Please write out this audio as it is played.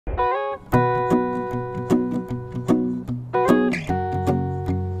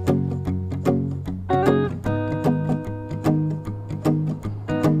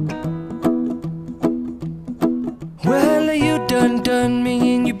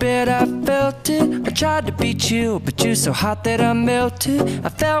bed, I felt it. I tried to be chill, but you're so hot that I melted. I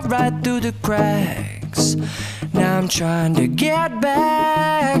fell right through the cracks. Now I'm trying to get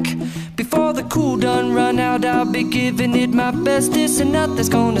back. Before the cool done run out, I'll be giving it my bestest, and nothing's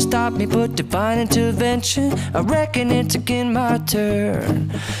gonna stop me but divine intervention. I reckon it's again my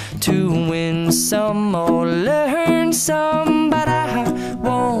turn to win some or learn some, but I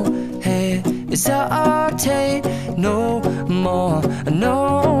won't hesitate no more,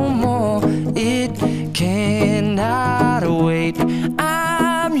 no more. It cannot wait.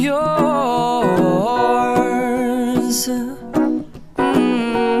 I'm yours.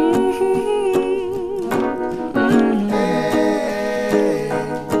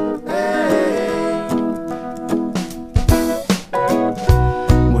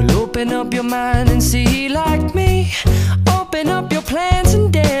 Open up your mind and see like me. Open up your plans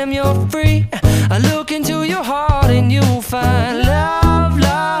and damn, you're free. I look into your heart and you'll find love,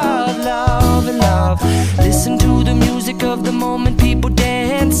 love, love, and love. Listen to the music of the moment, people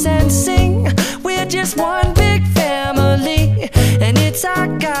dance and sing. We're just one big family, and it's our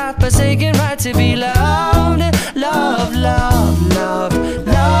God-forsaken right to be loved. Love, love, love,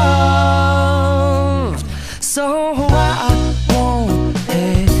 love. So I won't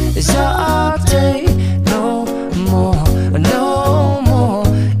hesitate no more, no more.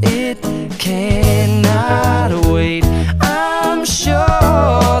 It cannot wait. I'm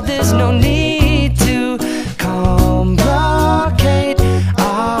sure there's no need to complicate.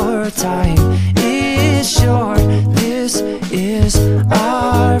 Our time is short. This is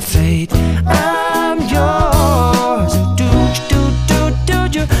our fate. I'm yours. Do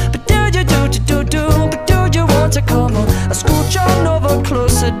you, but do you, but do you want to come on? I scooch on over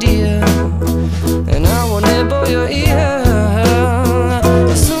closer, dear, and I will nibble your ear.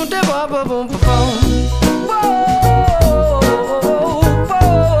 So boom, boom, boom, boom.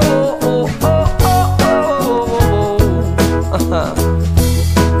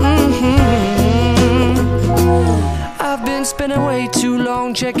 I've been spending way too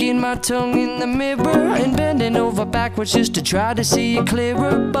long checking my tongue in the mirror and bending over backwards just to try to see it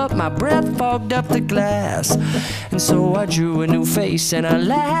clearer, but my breath fogged up the glass, and so I drew a new face and I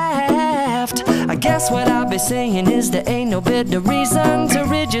laughed. I guess what I'll be saying is there ain't no better reason to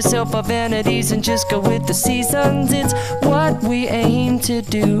rid yourself of vanities and just go with the seasons. It's what we aim to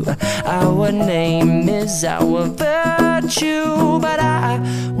do. Our name is our virtue, but I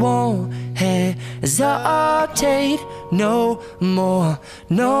won't hesitate no more,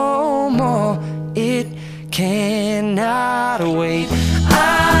 no more. It cannot wait.